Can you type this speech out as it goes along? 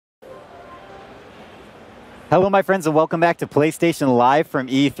Hello, my friends, and welcome back to PlayStation Live from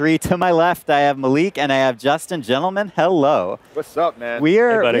E3. To my left, I have Malik, and I have Justin. Gentlemen, hello. What's up, man?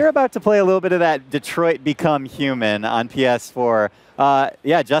 We're about to play a little bit of that Detroit Become Human on PS4.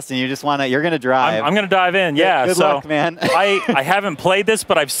 Yeah, Justin, you're gonna drive. I'm gonna dive in. Yeah. Good luck, man. I haven't played this,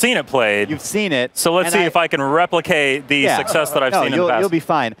 but I've seen it played. You've seen it. So let's see if I can replicate the success that I've seen in the past. You'll be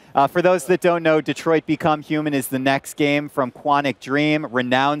fine. For those that don't know, Detroit Become Human is the next game from Quantic Dream,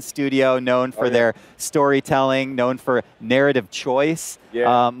 renowned studio known for their storytelling, known for narrative choice.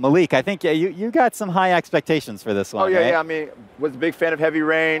 Yeah. Malik, I think you got some high expectations for this one. Oh yeah, right? yeah. I mean, was a big fan of Heavy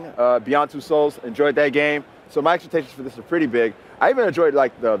Rain, Beyond Two Souls. Enjoyed that game. So my expectations for this are pretty big. I even enjoyed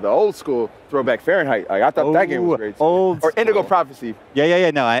like the old school throwback Fahrenheit. Like, I thought that game was great too. Or Indigo Prophecy. Yeah.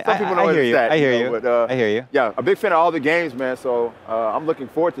 No, Some people know I hear you. that, I hear you. But, I hear you. Yeah, a big fan of all the games, man. So I'm looking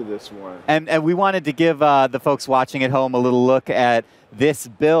forward to this one. And we wanted to give the folks watching at home a little look at this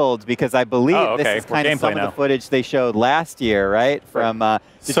build because I believe this is kind of some of the footage they showed last year, right? From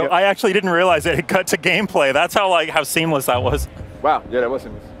so I actually didn't realize it had cut to gameplay. That's how seamless that was. Wow. Yeah, that was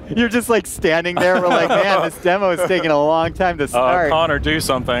seamless. You're just like standing there. We're like, man, this demo is taking a long time to start. Connor, do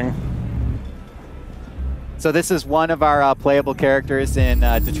something. So this is one of our playable characters in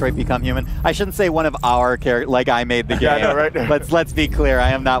Detroit Become Human. I shouldn't say one of our characters, like I made the game. Yeah, I know, right? Let's be clear,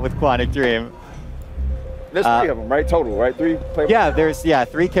 I am not with Quantic Dream. There's 3 of them, right? Total, right? 3 playable? Yeah, there's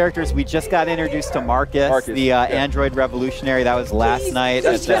 3 characters. We just got introduced to Marcus, the Android revolutionary. That was last night.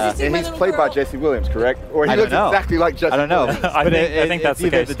 And he's played by Jesse Williams, correct? Or he looks exactly like Jesse I don't know. Williams. I think that's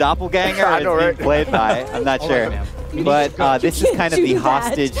either the doppelganger or it's being played by. I'm not sure. But this is kind of the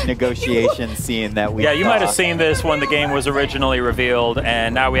hostage negotiation scene that we you might have seen this when the game was originally revealed,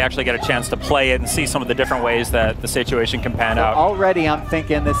 and now we actually get a chance to play it and see some of the different ways that the situation can pan out. Already I'm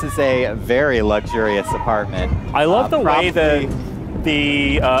thinking this is a very luxurious apartment. I love the way that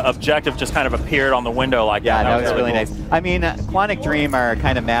the objective just kind of appeared on the window like that. Yeah, that was really cool. nice. I mean, Quantic Dream are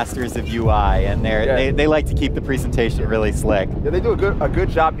kind of masters of UI, and they like to keep the presentation really slick. Yeah, they do a good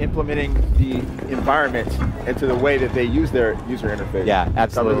job implementing the environment into the way that they use their user interface. Yeah,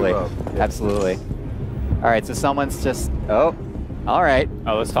 absolutely. Absolutely. All right, so someone's just, all right.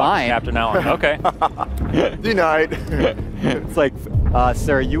 Oh, let's talk to Captain Allen. Okay. Denied. It's like,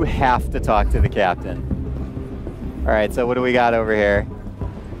 sir, you have to talk to the captain. All right, so what do we got over here?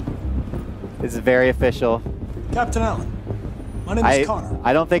 This is very official. Captain Allen, my name is Connor.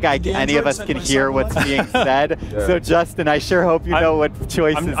 I don't think any of us can hear what's being said. So Justin, I sure hope you know what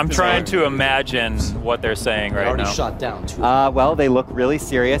choices. I'm trying to imagine what they're saying right now. Shot down too. Well, they look really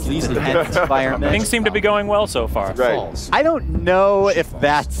serious. It's an intense environment. Things seem to be going well so far. Right. I don't know if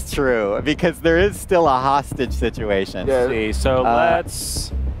that's true because there is still a hostage situation. Yeah. See, so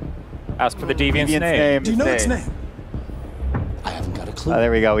let's ask for the deviant's name. Do you know its name? I haven't got a clue. Oh, there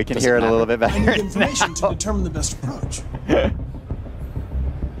we go. We can hear it a little bit better. I need information to determine the best approach.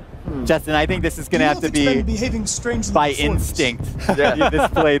 Justin, I think this is going to have to be behaving strangely by instinct. This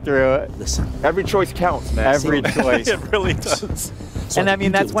playthrough. Listen, every choice counts, man. Every choice. It really does. And I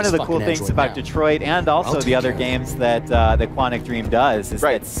mean, that's one of the cool things about Detroit and also the other games that that Quantic Dream does is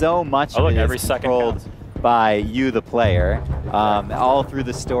that so much of it is controlled by you, the player, all through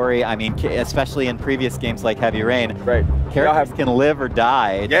the story. I mean, especially in previous games like Heavy Rain, characters can live or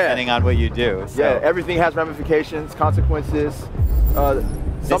die depending on what you do. So. Yeah, everything has ramifications, consequences.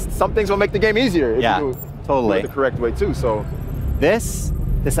 Some things will make the game easier if you do it the correct way too. So this,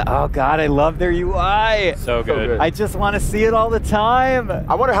 oh god, I love their UI. So good. I just want to see it all the time.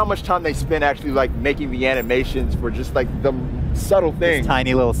 I wonder how much time they spend actually like making the animations for just like the subtle things.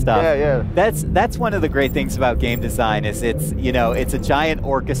 Tiny little stuff. Yeah. That's one of the great things about game design is it's a giant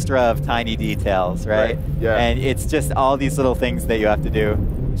orchestra of tiny details, right? Yeah. And it's just all these little things that you have to do.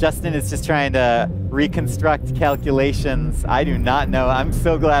 Justin is just trying to reconstruct calculations. I do not know. I'm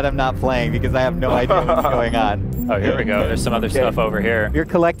so glad I'm not playing because I have no idea what's going on. Oh, here we go. There's some other stuff over here. You're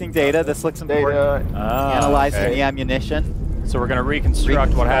collecting data. This looks important. Analyzing the ammunition. So we're going to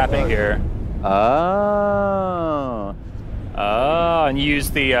reconstruct what happened here. Oh. Oh, and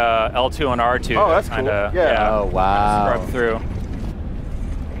use the L2 and R2 oh, that's to cool. Oh, wow. Scrub through.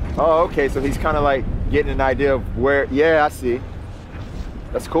 Oh, okay. So he's kind of like getting an idea of where. Yeah, I see.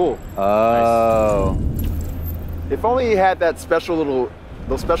 That's cool. Oh. Nice. If only he had that special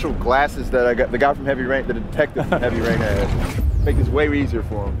those special glasses that the guy from Heavy Rain, the detective from Heavy Rain had. Make this way easier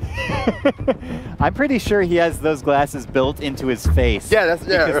for him. I'm pretty sure he has those glasses built into his face. Yeah,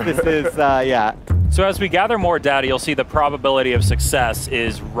 because this is, So as we gather more data, you'll see the probability of success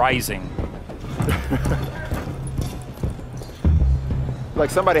is rising.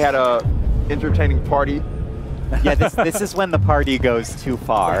 Like somebody had a entertaining party Yeah, this is when the party goes too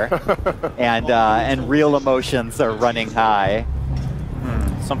far, and real emotions are running high.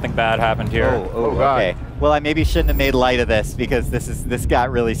 Something bad happened here. Oh God. Okay. Well, I maybe shouldn't have made light of this because this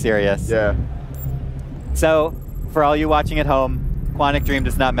got really serious. Yeah. So, for all you watching at home, Quantic Dream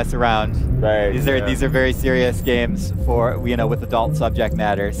does not mess around. Right. These are very serious games for with adult subject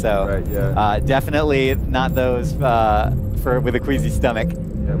matter. So, definitely not those with a queasy stomach.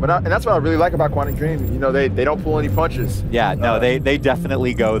 Yeah, and that's what I really like about Quantic Dream. You know, they don't pull any punches. Yeah, no, they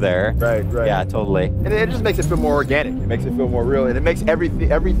definitely go there. Right. Yeah, totally. And it just makes it feel more organic. It makes it feel more real, and it makes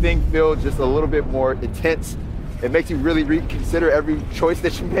everything feel just a little bit more intense. It makes you really reconsider every choice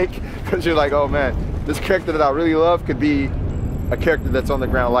that you make, because you're like, oh man, this character that I really love could be a character that's on the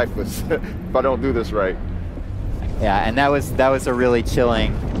ground lifeless if I don't do this right. Yeah, and that was a really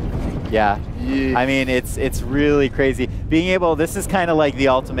chilling. Yeah. I mean, it's really crazy. Being able, this is kind of like the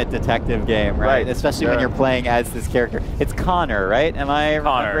ultimate detective game, right? Especially when you're playing as this character. It's Connor, right? Am I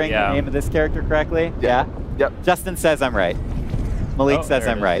remembering the name of this character correctly? Yeah. Yep. Justin says I'm right. Malik says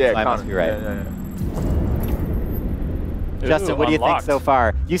I'm right, so I must be right. Justin, what do you think so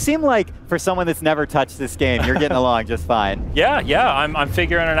far? You seem like, for someone that's never touched this game, you're getting along just fine. Yeah, I'm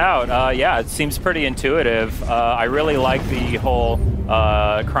figuring it out. Yeah, it seems pretty intuitive. I really like the whole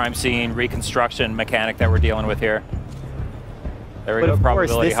crime scene reconstruction mechanic that we're dealing with here. There we go,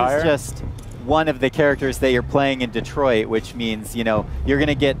 probability higher. Of course, this is just one of the characters that you're playing in Detroit, which means, you know, you're going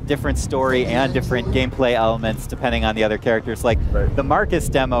to get different story and different gameplay elements depending on the other characters. Like the Marcus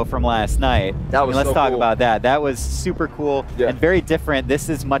demo from last night. That was let's talk about that. That was super cool and very different. This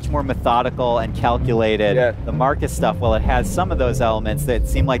is much more methodical and calculated. The Marcus stuff, well, it has some of those elements that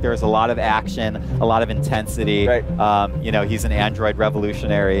seem like there was a lot of action, a lot of intensity. You know, he's an android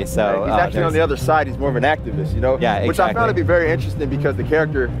revolutionary, so he's actually on the other side. He's more of an activist, you know, which I found to be very interesting because the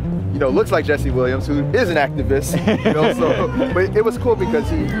character, you know, looks like Jesse Williams, who is an activist, you know, so, but it was cool because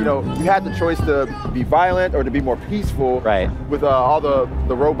he, you know, you had the choice to be violent or to be more peaceful with all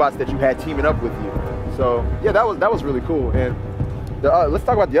the robots that you had teaming up with you. So yeah, that was really cool. And let's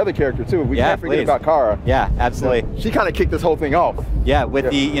talk about the other character too. We can't forget about Kara. Yeah, absolutely. So she kind of kicked this whole thing off. Yeah, with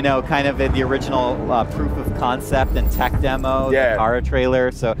the, you know, kind of the original proof of concept and tech demo, the Kara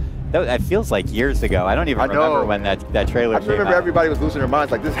trailer. So that feels like years ago. I don't even remember when that trailer came out. I remember everybody was losing their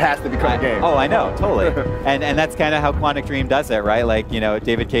minds, like, this has to become a game. Oh, I know, totally. and that's kind of how Quantic Dream does it, right? Like, you know,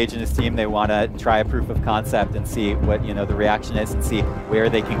 David Cage and his team, they want to try a proof of concept and see what, you know, the reaction is and see where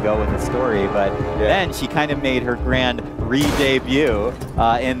they can go with the story. But then she kind of made her grand re-debut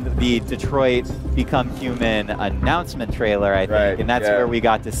in the Detroit Become Human announcement trailer, I think. And that's where we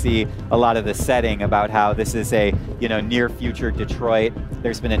got to see a lot of the setting about how this is a, you know, near future Detroit.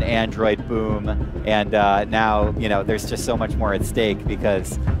 There's been an Android boom, and now, you know, there's just so much more at stake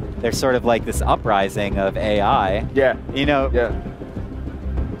because there's sort of like this uprising of AI. You know.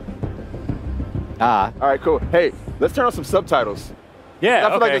 All right, cool. Hey, let's turn on some subtitles. Yeah,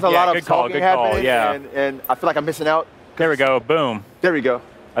 I feel like there's a lot of talking happening, yeah. and I feel like I'm missing out. There we go, boom. There we go.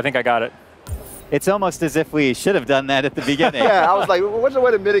 I think I got it. It's almost as if we should have done that at the beginning. I was like, what's the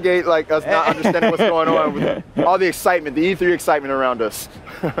way to mitigate like us not understanding what's going on with all the excitement, the E3 excitement around us?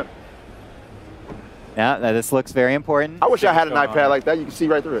 Yeah, this looks very important. I wish I had an iPad like that. You can see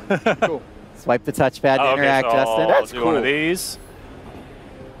right through it. Cool. Swipe the touchpad to interact, so Justin. That's cool. cool. One of these.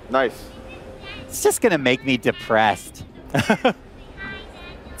 Nice. It's just going to make me depressed.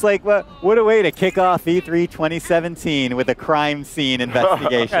 It's like, what a way to kick off E3 2017 with a crime scene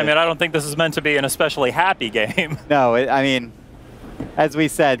investigation. I mean, I don't think this is meant to be an especially happy game. No, I mean, as we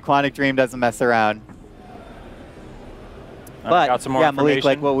said, Quantic Dream doesn't mess around. But got some more Malik,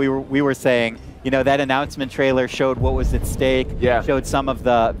 like what we were saying, you know, that announcement trailer showed what was at stake. Showed some of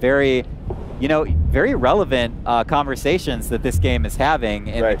the very, you know, very relevant conversations that this game is having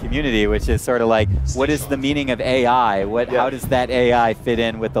in the community, which is sort of like, what is the meaning of AI? How does that AI fit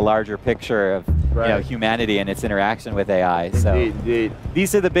in with the larger picture of you know, humanity and its interaction with AI? Indeed.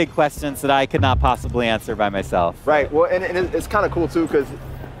 These are the big questions that I could not possibly answer by myself. Right. Well, and it's kind of cool too because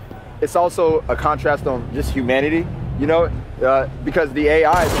it's also a contrast on just humanity. You know, because the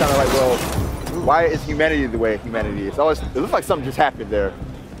AI is kind of like, well, why is humanity the way humanity is? It looks like something just happened there.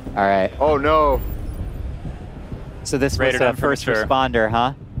 All right. Oh no. So this was a first responder,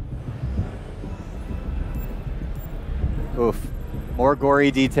 huh? Oof. More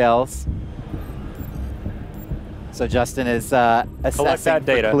gory details. So Justin is assessing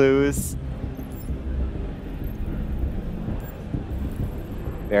for clues.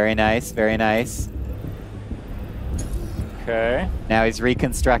 Very nice, very nice. Okay. Now he's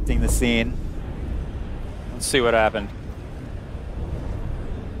reconstructing the scene. Let's see what happened.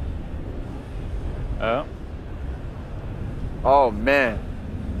 Oh. Oh, man.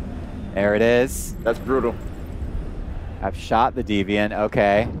 There it is. That's brutal. I've shot the Deviant.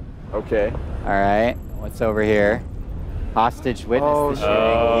 Okay. Okay. All right. What's over here? Hostage witness the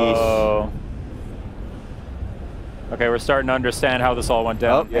shooting. Oh. Okay, we're starting to understand how this all went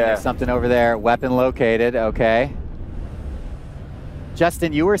down. Oh, yeah. There's something over there. Weapon located. Okay.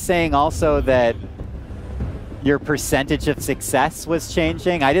 Justin, you were saying also that your percentage of success was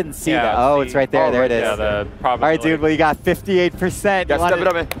changing. I didn't see that. Oh, it's right there. There it is. Yeah, the probability. All right, dude. Well, you got 58%.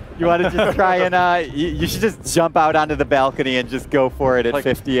 You want to just try and you should just jump out onto the balcony and just go for it at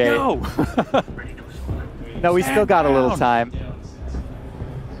 58. No. No, we still got a little time.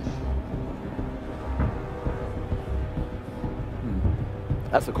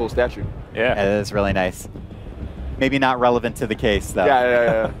 That's a cool statue. Yeah. It is really nice. Maybe not relevant to the case, though.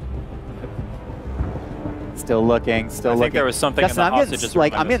 Yeah. Still looking, still looking. I think there was something Justin, in the hostages.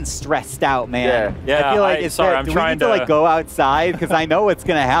 I'm getting stressed out, man. Yeah. I feel like I'm do trying we need to go outside? Because I know what's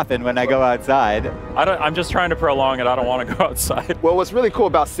going to happen when I go outside. I'm just trying to prolong it. I don't want to go outside. Well, what's really cool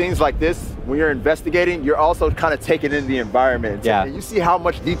about scenes like this, when you're investigating, you're also kind of taking in the environment. Yeah. And you see how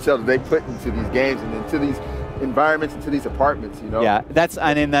much detail they put into these games and into these environments, into these apartments, you know? Yeah,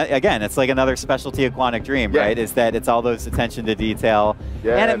 again, it's like another specialty of Quantic Dream, right? Is that it's all those attention to detail.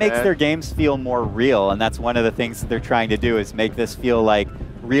 Yeah, and it makes their games feel more real. And that's one of the things that they're trying to do is make this feel like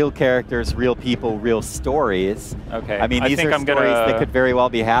real characters, real people, real stories. Okay. I mean, these are stories that could very well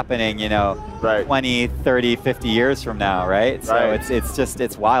be happening, you know, 20, 30, 50 years from now, right? So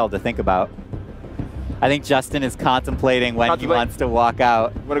it's wild to think about. I think Justin is contemplating when he wants to walk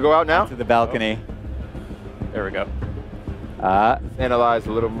out. Want to go out now? To the balcony. There we go. Analyze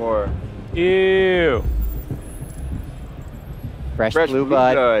a little more. Ew. Fresh blue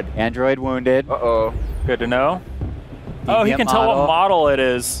blood. Android wounded. Uh-oh. Good to know. Oh, he can tell what model it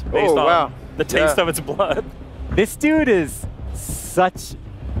is based on the taste of its blood. This dude is such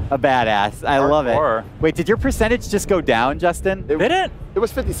a badass. I love it. Wait, did your percentage just go down, Justin? Did it? It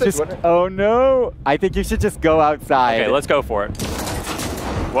was 56, wasn't it? Oh, no. I think you should just go outside. Okay, let's go for it.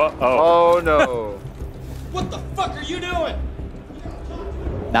 Whoa. Oh, no. What the fuck are you doing?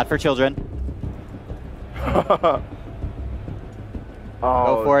 Not for children. Go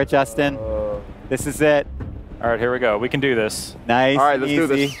for it, Justin. This is it. All right, here we go. We can do this. Nice. All right, let's do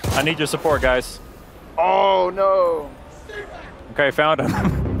this. I need your support, guys. Oh, no. Okay, found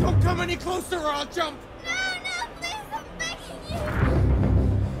him. Don't come any closer or I'll jump. No, please, I'm begging you.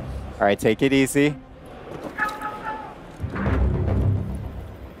 All right, take it easy.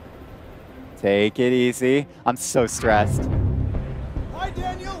 Take it easy. I'm so stressed. Hi,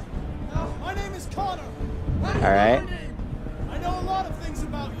 Daniel. My name is Connor. All right. I know a lot of things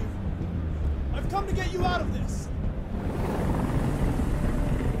about you. I've come to get you out of this.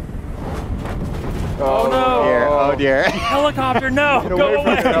 Oh no! Dear, oh dear. Helicopter, no! Go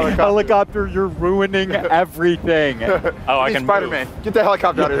away! Helicopter, you're ruining everything. Oh, I can Spider-Man, get the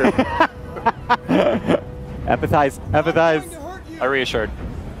helicopter out of here. Empathize, empathize. I reassured.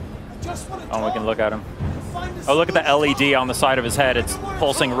 Oh, we can look at him. Oh, look at the LED on the side of his head. It's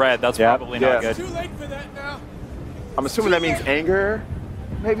pulsing red. That's probably not good. Too late for that now. I'm assuming that means anger,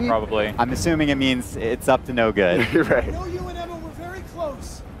 maybe? Probably. I'm assuming it means it's up to no good. Right. I know you and Emma were very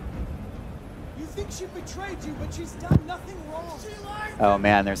close. You think she betrayed you, but she's done nothing wrong. Oh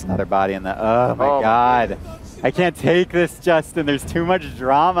man, there's another body in the. Oh my God. I can't take this, Justin. There's too much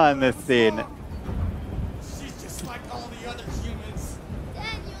drama in this scene. She's just like all the other humans.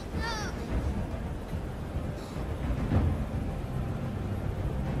 Daniel, no.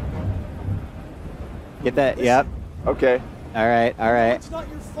 Get that? Yep. Okay. All right, all right. It's not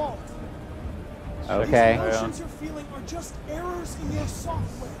your fault. Okay. These emotions you're feeling are just errors in your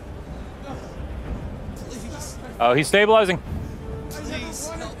software. Please. Oh, he's stabilizing. Please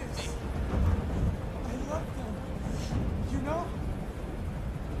help me. I love them. You know?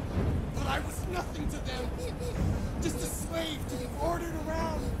 But I was nothing to them. Just a slave to be ordered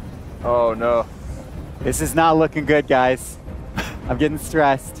around. Oh no. This is not looking good, guys. I'm getting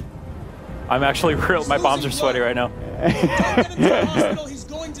stressed. I'm actually real. My palms are sweaty right now. Don't get him to the hospital, he's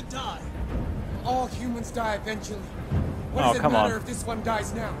going to die. All humans die eventually. What does it matter if this one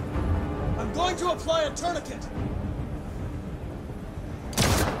dies now? I'm going to apply a tourniquet.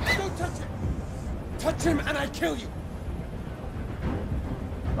 Don't touch him. Touch him and I kill you.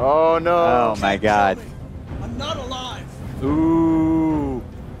 Oh no. Oh my God. I'm not alive. Ooh.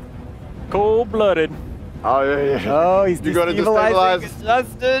 Cold-blooded. Oh yeah. Oh, he's You're gonna destabilizing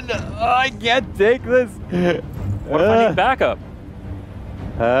Justin. Oh, I can't take this. What if I need backup?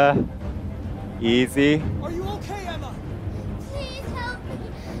 Easy. Are you okay, Emma? Please help me.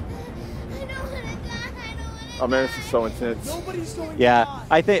 I don't want to die. I don't want to Oh man, this is so intense. Yeah,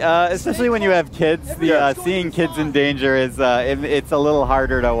 I think especially when you have kids, seeing kids in danger is it's a little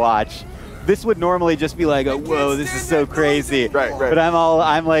harder to watch. This would normally just be like, whoa, this is so crazy. Right. But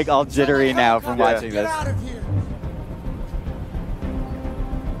I'm like all jittery now from watching this.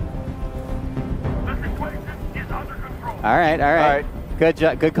 All right.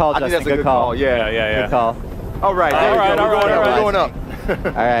 Good call, Justin. Good call. Yeah. Good call. All right, we're going up.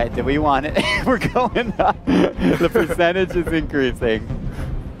 All right, do we want it? We're going up. The percentage is increasing.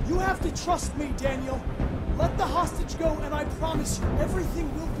 You have to trust me, Daniel. Let the hostage go, and I promise you,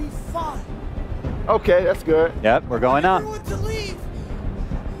 everything will be fine. Okay, that's good. Yep, we're going up. Everyone to leave.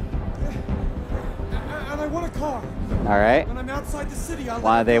 And I want a car. All right. When I'm outside the city,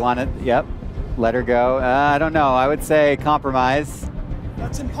 They want it. Yep. Let her go. I don't know. I would say compromise.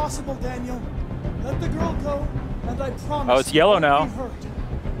 That's impossible, Daniel. Let the girl go, and I promise. Oh, it's yellow now.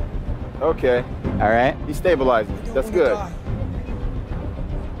 Okay. All right. He's stabilizing. That's good.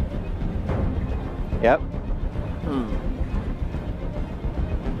 Yep.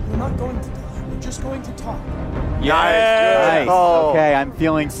 We're not going to die. We're just going to talk. Nice. Oh. Okay, I'm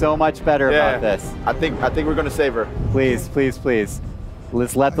feeling so much better about this. I think we're gonna save her. Please.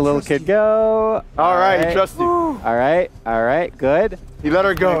 Let's let the little kid go. All right, trust you. All right, good. He let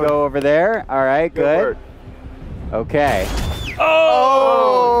her go. Go over there. All right, good. Okay.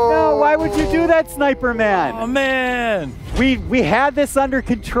 Oh! No, why would you do that, Sniper Man? Oh, man. We had this under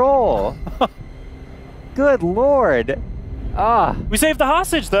control. Good Lord. We saved the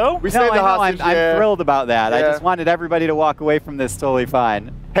hostage, though. We saved the hostage. I'm thrilled about that. I just wanted everybody to walk away from this totally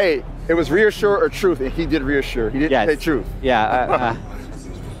fine. Hey, it was reassure or truth, and he did reassure. He didn't say truth. Yeah.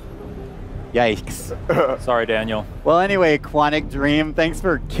 Yikes. Sorry, Daniel. Well, anyway, Quantic Dream, thanks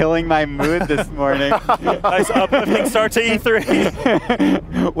for killing my mood this morning. Nice uplifting start to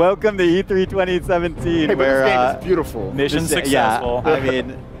E3. Welcome to E3 2017. Hey, where, this game is beautiful. Mission successful. Yeah, I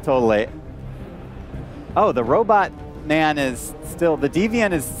mean, totally. Oh, the robot man is still, the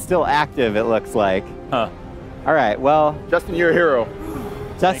Deviant is still active, it looks like. Huh. All right, well. Justin, you're a hero.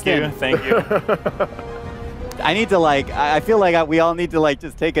 Justin. Thank you. I need to I feel like we all need to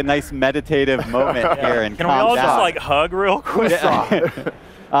just take a nice meditative moment here and Can we all just hug real quick?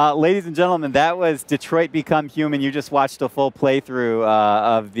 Ladies and gentlemen, that was Detroit Become Human. You just watched a full playthrough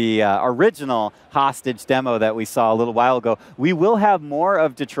of the original hostage demo that we saw a little while ago. We will have more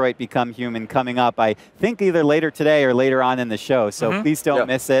of Detroit Become Human coming up, I think either later today or later on in the show, so please don't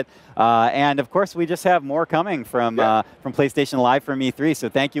miss it. And of course, we just have more coming from PlayStation Live from E3. So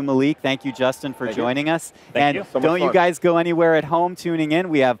thank you, Malik. Thank you, Justin, for joining us. Thank you. Don't you guys go anywhere at home tuning in.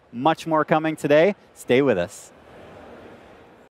 We have much more coming today. Stay with us.